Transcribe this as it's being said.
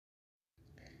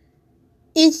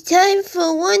It's time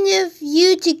for one of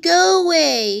you to go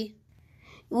away.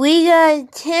 We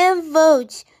got 10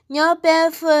 votes. Not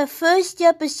bad for a first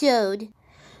episode.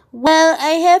 Well,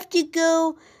 I have to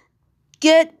go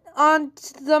get on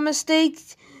to the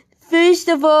mistakes. First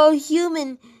of all,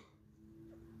 human.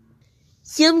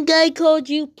 Some guy called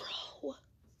you pro.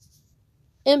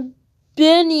 And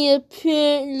Benny,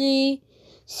 apparently,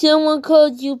 someone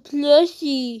called you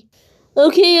plushie.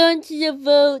 Okay, on to the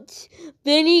votes.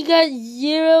 Benny got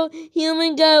 0,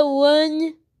 human got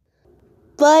 1.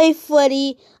 Bye,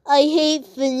 Freddy. I hate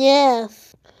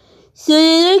FNAF. So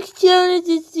the next challenge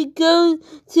is to go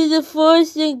to the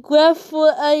forest and grab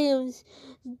 4 items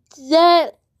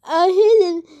that are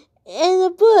hidden in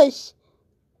a bush.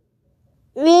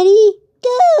 Ready?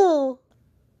 Go!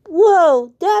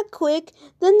 Whoa, that quick.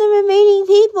 Then the remaining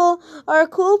people are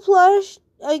Cool Plush,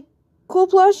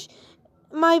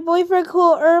 my boyfriend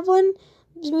Cool Urban,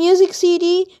 Music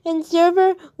CD, and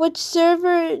Server. Which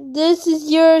Server? This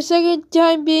is your second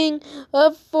time being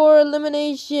up for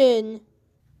elimination.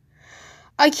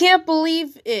 I can't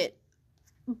believe it.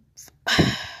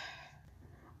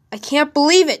 I can't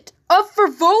believe it. Up for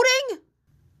voting?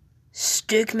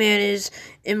 Stickman is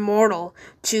immortal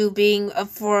to being up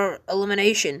for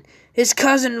elimination. His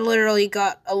cousin literally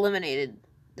got eliminated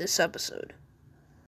this episode.